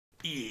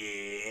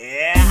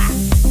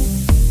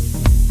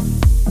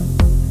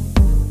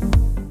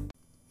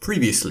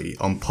Previously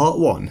on part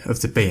 1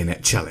 of the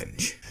Bayonet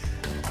challenge.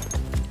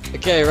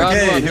 Okay, round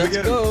one, let's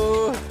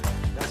go!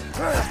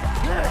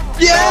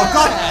 Yeah! Oh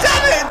god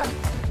damn it!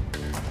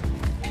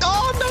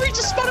 Oh no, he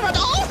just spun around!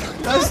 Oh!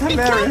 That's hilarious!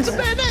 He tried to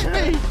bayonet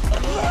me!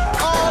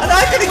 Oh, and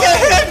I'm gonna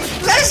get him!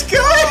 Let's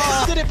go!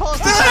 Did it pass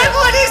the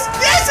everyone is...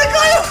 Yes, I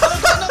got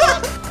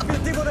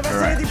him!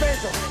 Alright,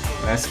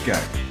 let's go.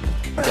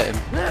 Get him.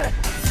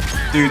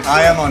 Dude,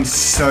 I am on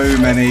so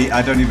many,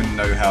 I don't even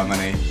know how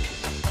many.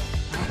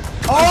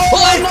 Oh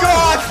my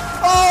god!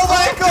 Oh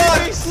my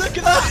god! Look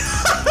at that!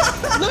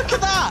 Look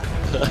at that!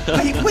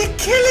 We're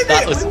killing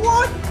it! We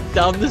won!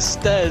 Down the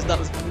stairs, that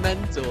was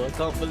mental, I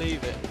can't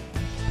believe it.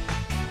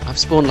 I've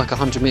spawned like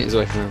 100 meters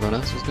away from everyone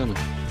else, what's going on?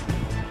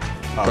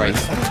 Oh, great.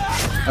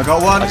 I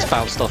got one! I just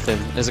bounced off him.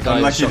 There's a guy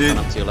who's shotgun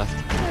up to your left.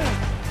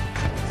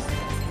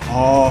 I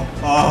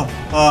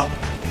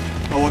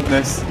want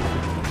this.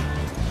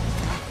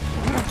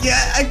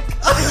 Yeah!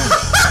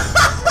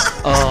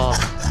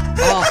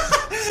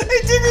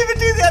 It didn't even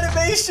do the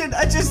animation!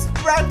 I just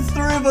ran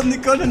through him on the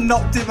gun and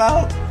knocked him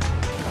out!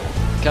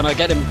 Can I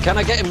get him? Can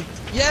I get him?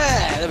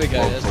 Yeah! There we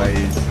go. Oh,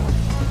 please.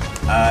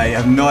 I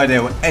have no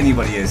idea what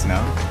anybody is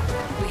now.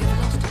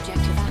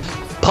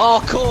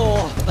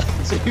 Parkour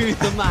to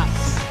the max.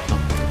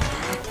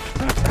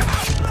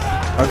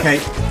 Okay,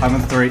 I'm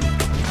on 3.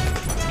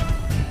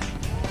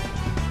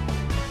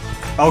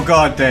 Oh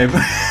god, Dave.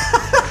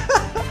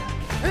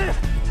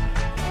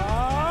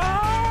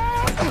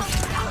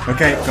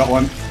 Okay, got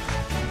one.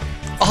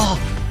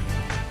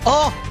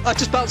 Oh! I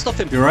just bounced off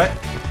him. You alright?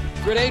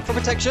 Grenade for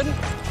protection.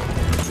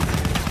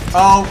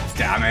 Oh,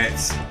 damn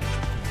it.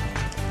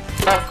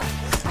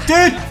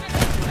 Dude!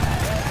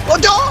 Oh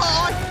no!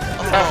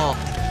 Oh,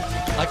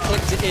 I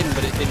clicked it in,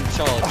 but it didn't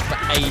charge for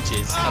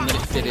ages, and then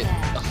it did it.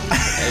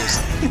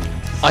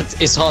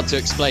 It's hard to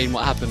explain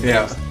what happened.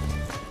 Yeah. It was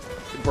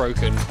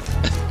broken.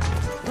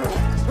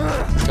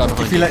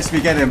 If he lets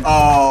me get him.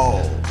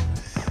 Oh.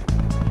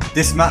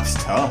 This map's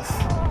tough.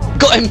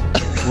 Got him!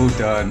 Well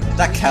done.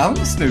 That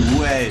counts? No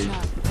way.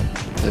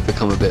 They've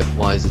become a bit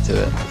wiser to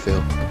it, I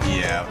feel.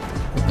 Yeah.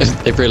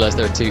 They've realised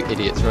there are 2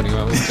 idiots running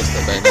around with just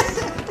their bayonets.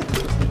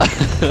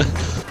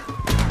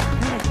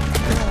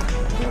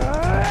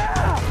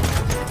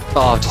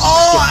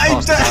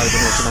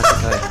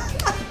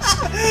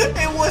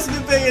 It wasn't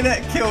a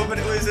bayonet kill, but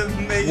it was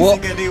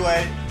amazing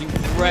anyway. You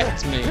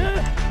wrecked me.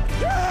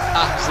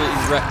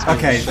 Absolutely wrecked me.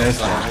 Okay, there's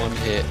one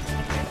hit.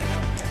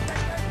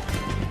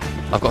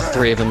 I've got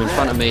 3 of them in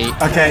front of me.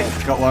 Okay,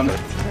 got one.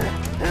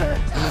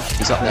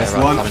 He's up there, there's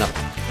right, one. coming up.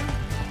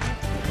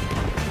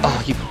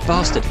 Oh, you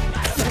bastard.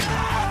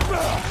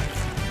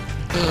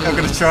 I'm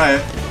gonna try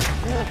it.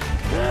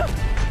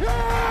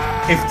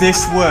 If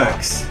this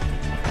works.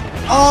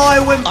 Oh, I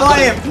went by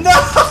him! No!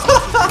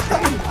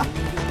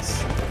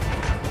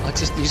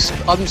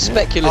 I'm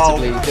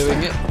speculatively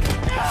doing it.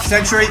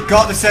 Sentry,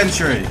 got the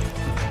sentry.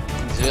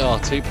 Oh,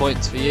 2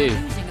 points for you.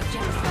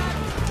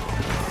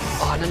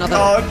 Oh, and another.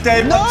 Oh,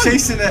 Dave, no! I'm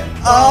chasing it.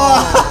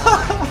 Oh!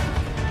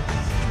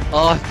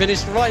 Oh, I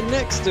finished right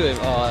next to him.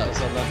 Oh, that was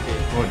unlucky.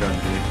 Well done,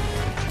 dude.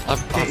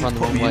 I've run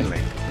the wrong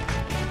way.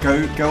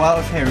 Go out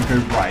of here and go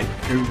right.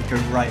 Go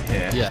right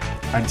here. Yeah.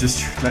 And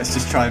let's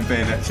just try and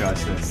bayonet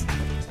charge this.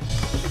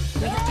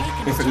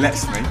 If it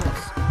lets me.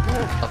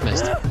 I've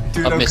missed.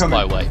 Dude, I've missed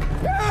my way.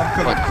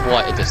 By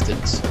quite a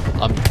distance.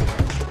 I'm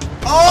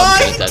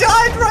he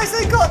died right as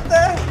I got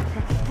there!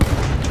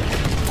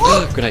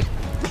 Grenade.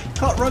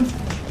 Can't run.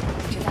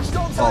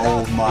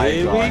 Oh my god.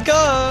 Here we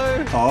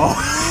go! Oh.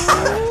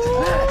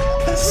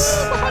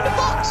 Behind the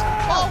box!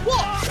 Oh,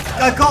 what?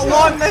 I got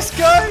one, let's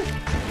go!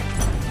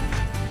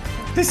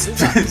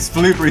 This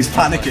Blueberry's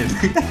panicking.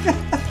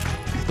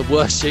 The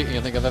worst shooting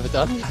I think I've ever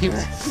done. He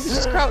was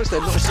just crouched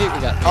there, not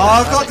shooting at me. Oh,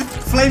 I've got the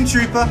flame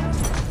trooper.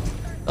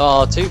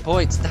 Oh, 2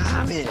 points,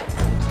 damn it.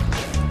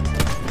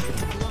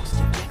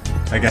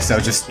 I guess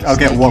I'll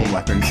get 1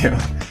 weapon kill.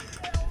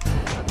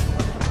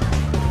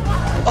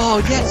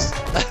 Oh, yes!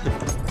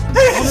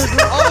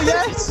 Oh,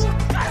 yes!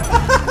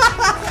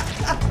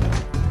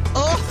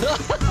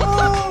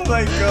 Oh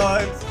my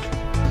god.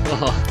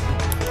 Oh,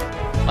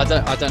 I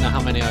don't know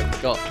how many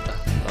I've got.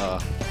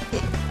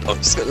 I'm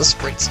just gonna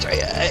sprint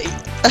straight at 8.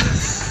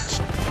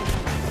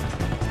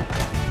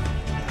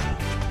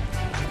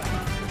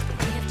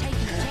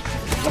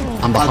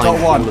 I'm behind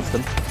all of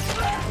them.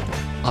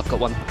 I've got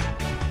 1.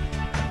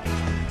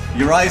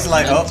 Your eyes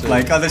light up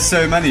like, oh, there's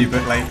so many,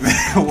 but like,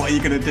 what are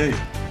you gonna do?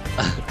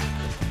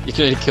 You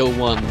can only kill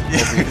 1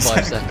 every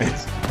 5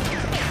 seconds.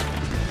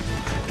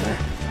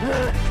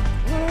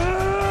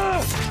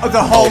 Oh,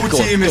 the whole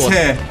team is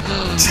here.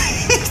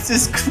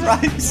 Jesus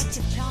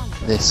Christ.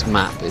 This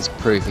map is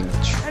proving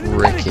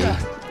tricky.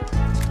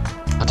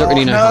 I don't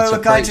really know how to approach it. No,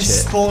 a guy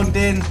just spawned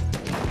in.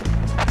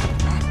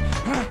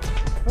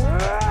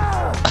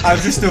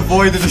 I've just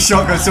avoided the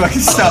shotgun so I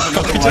can stab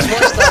another one.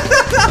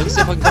 Let me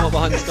see if I can come up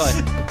behind this guy.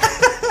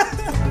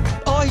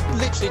 Oh, I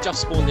literally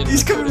just spawned in.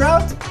 He's coming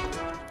round.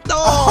 No! Oh!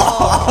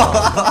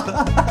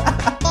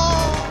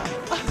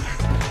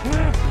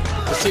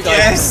 There's 2 guys.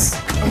 Yes!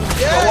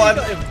 Yeah, Got one.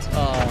 got him.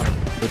 Oh.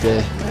 Oh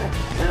dear.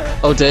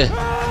 Oh dear.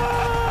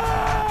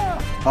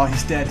 Oh,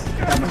 he's dead.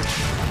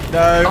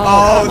 No.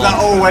 Oh, that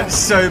all went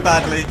so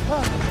badly.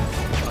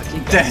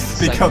 Death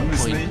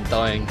becomes me.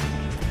 Dying.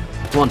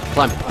 Come on,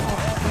 climb.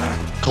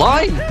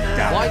 Climb!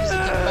 Damn. Why does it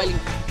keep failing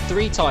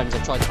 3 times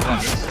I've tried to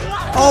climb this?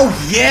 Oh,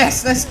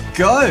 yes, let's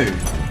go.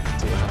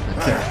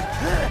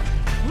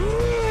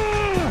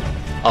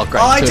 Oh,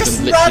 great. I Two of just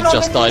them ran literally on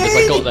just the died as I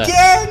lead got there.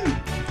 Again.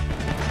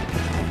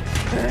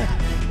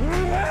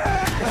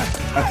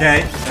 Okay,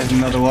 there's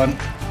another one.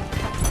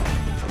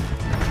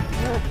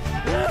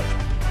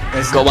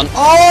 Got one.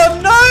 Oh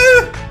no!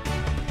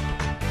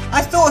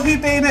 I thought who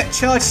Bayonet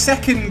charged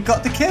second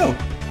got the kill.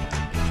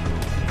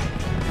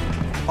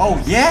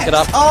 Oh yes! Get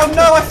up. Oh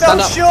no, I fell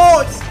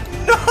short!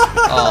 No!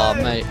 Oh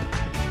mate.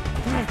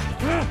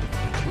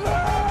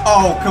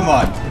 Oh come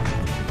on!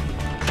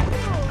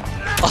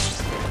 Oh,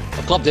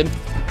 I clubbed him.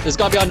 There's a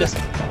guy behind us.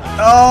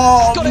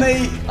 Oh Got him.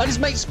 mate! And his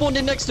mate spawned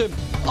in next to him.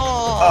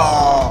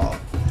 Oh.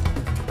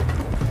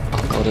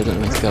 Oh Oh god, I don't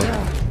know where to go.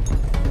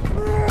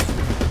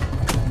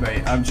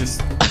 mate, I'm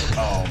just.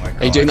 Oh my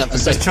god! Are you doing that for I'm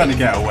safety? just trying to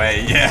get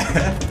away.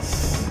 Yeah.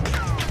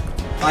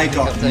 I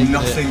got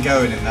nothing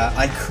going in that.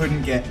 I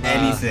couldn't get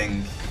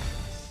anything.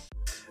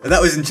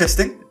 That was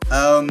interesting.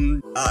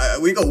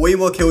 We got way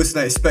more kills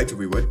than I expected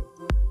we would.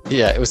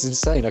 Yeah, it was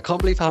insane. I can't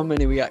believe how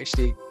many we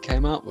actually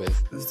came out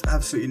with. It's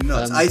absolutely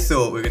nuts. I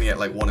thought we were gonna get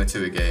like 1 or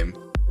 2 a game.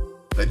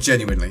 Like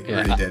genuinely,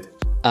 really did.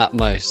 At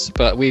most,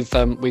 but we've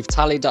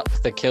tallied up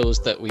the kills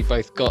that we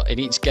both got in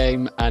each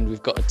game, and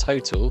we've got a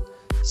total.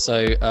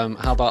 So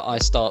how about I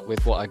start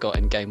with what I got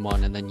in game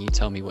 1, and then you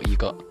tell me what you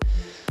got.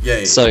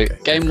 Yeah. So okay.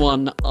 game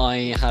 1,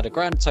 I had a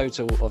grand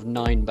total of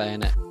 9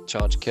 bayonet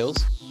charge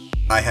kills.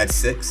 I had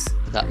 6.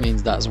 That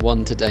means that's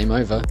 1 to game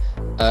over.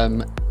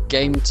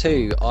 Game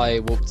 2, I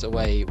walked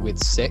away with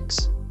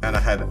 6. And I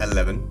had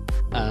 11.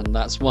 And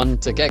that's 1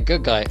 to get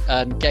good guy.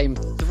 And game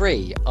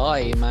 3,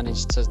 I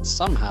managed to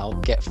somehow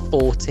get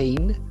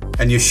 14.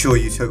 And you're sure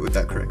you totaled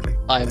that correctly?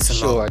 I am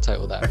sure I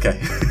totaled that.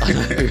 Okay. I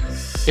know.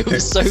 It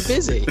was so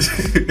busy.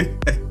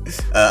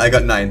 I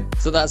got 9.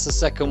 So that's the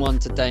second one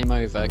to game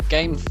over.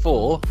 Game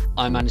 4,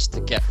 I managed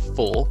to get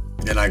 4.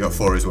 And I got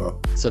 4 as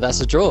well. So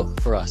that's a draw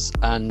for us.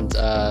 And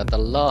the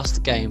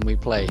last game we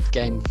played,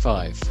 game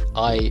 5,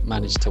 I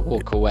managed to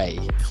walk away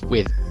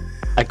with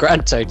a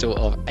grand total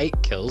of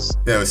 8 kills.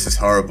 Yeah, it was just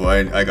horrible.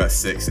 I got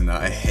 6 in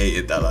that. I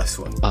hated that last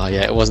one. Oh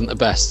yeah, it wasn't the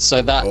best.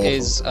 So that Awful.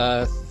 is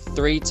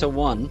 3 to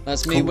 1.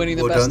 That's me winning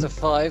the best of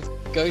 5.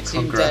 Go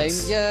team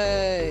Congrats. Dame,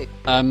 yay!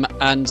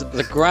 And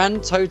the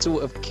grand total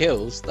of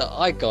kills that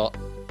I got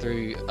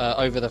through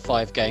over the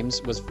 5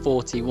 games was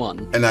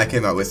 41. And I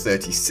came out with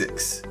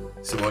 36.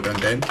 So well done,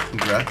 Dame.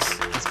 Congrats.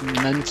 That's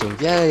mental.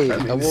 Yay!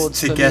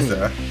 Awards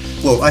together. For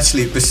me. Well,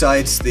 actually,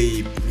 besides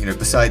the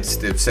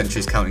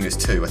sentries counting as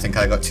 2, I think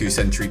I got 2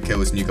 sentry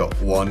kills and you got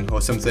 1 or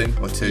something,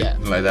 or 2, Yeah,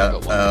 like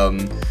that.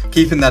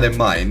 Keeping that in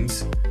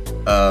mind,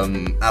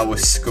 our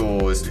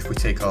scores, if we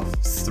take off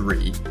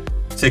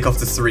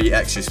the 3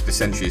 extras for the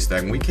sentries,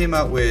 then we came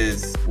out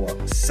with what,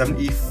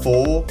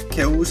 74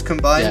 kills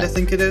combined, Yeah. I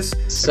think it is,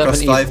 74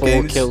 across 5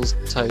 games. kills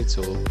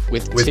total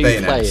with 2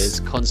 bayonets. players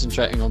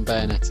concentrating on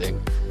bayoneting.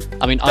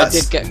 I mean, That's I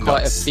did get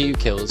quite nuts. a few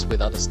kills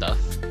with other stuff,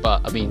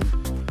 but I mean,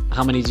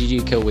 how many did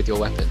you kill with your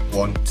weapon?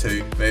 1,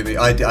 2, maybe.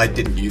 I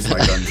didn't use my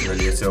guns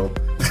really at all.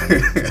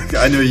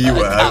 I know you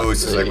were. I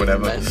was just like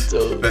whatever.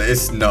 Mental. But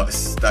it's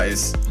nuts. That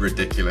is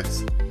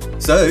ridiculous.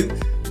 So,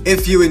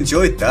 if you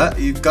enjoyed that,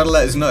 you've got to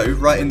let us know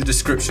right in the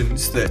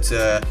descriptions that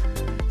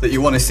that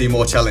you want to see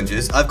more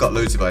challenges. I've got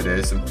loads of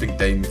ideas. I think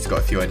Dame's got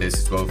a few ideas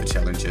as well for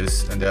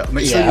challenges. And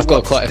make sure you I've got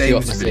watch quite a few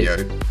up Dame's my video.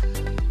 sleeve.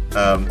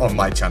 On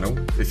my channel,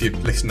 if you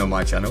listen on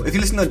my channel. If you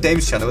listen on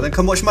Dame's channel, then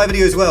come watch my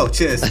video as well.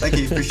 Cheers, thank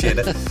you, appreciate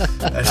it.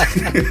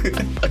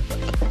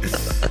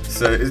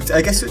 So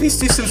I guess we need to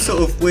do some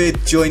sort of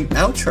weird joint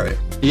outro.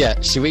 Yeah,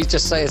 should we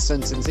just say a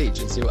sentence each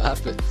and see what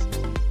happens?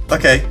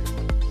 Okay.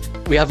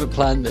 We haven't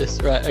planned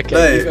this, right?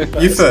 Okay, No,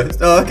 you first.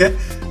 Oh, okay.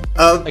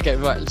 Okay,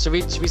 right. Should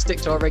we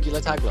stick to our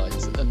regular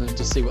taglines and then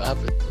just see what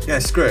happens? Yeah,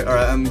 screw it. All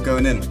right, I'm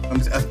going in.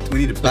 We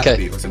need a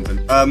backbeat or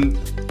something.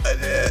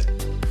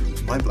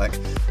 Mind blank.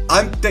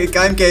 I'm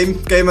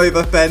game. Game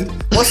over, Ben.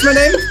 What's my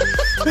name?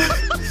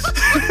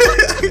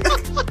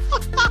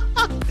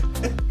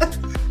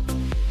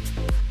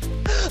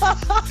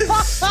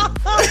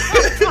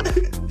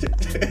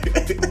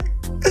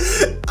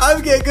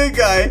 I'm get good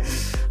guy.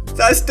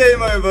 That's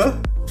game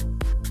over.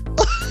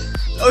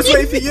 I was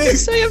waiting for you.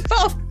 Say it,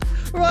 pal.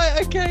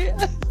 Right, okay.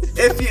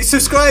 If you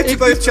subscribe to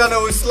both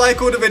channels,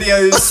 like all the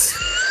videos,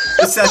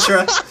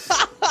 etc.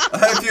 I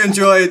hope you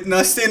enjoyed, and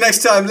I'll see you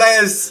next time.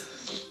 Layers.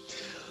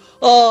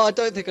 Oh, I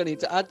don't think I need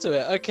to add to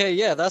it. Okay,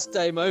 yeah, that's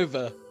game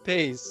over.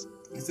 Peace.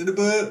 It's in the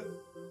boot.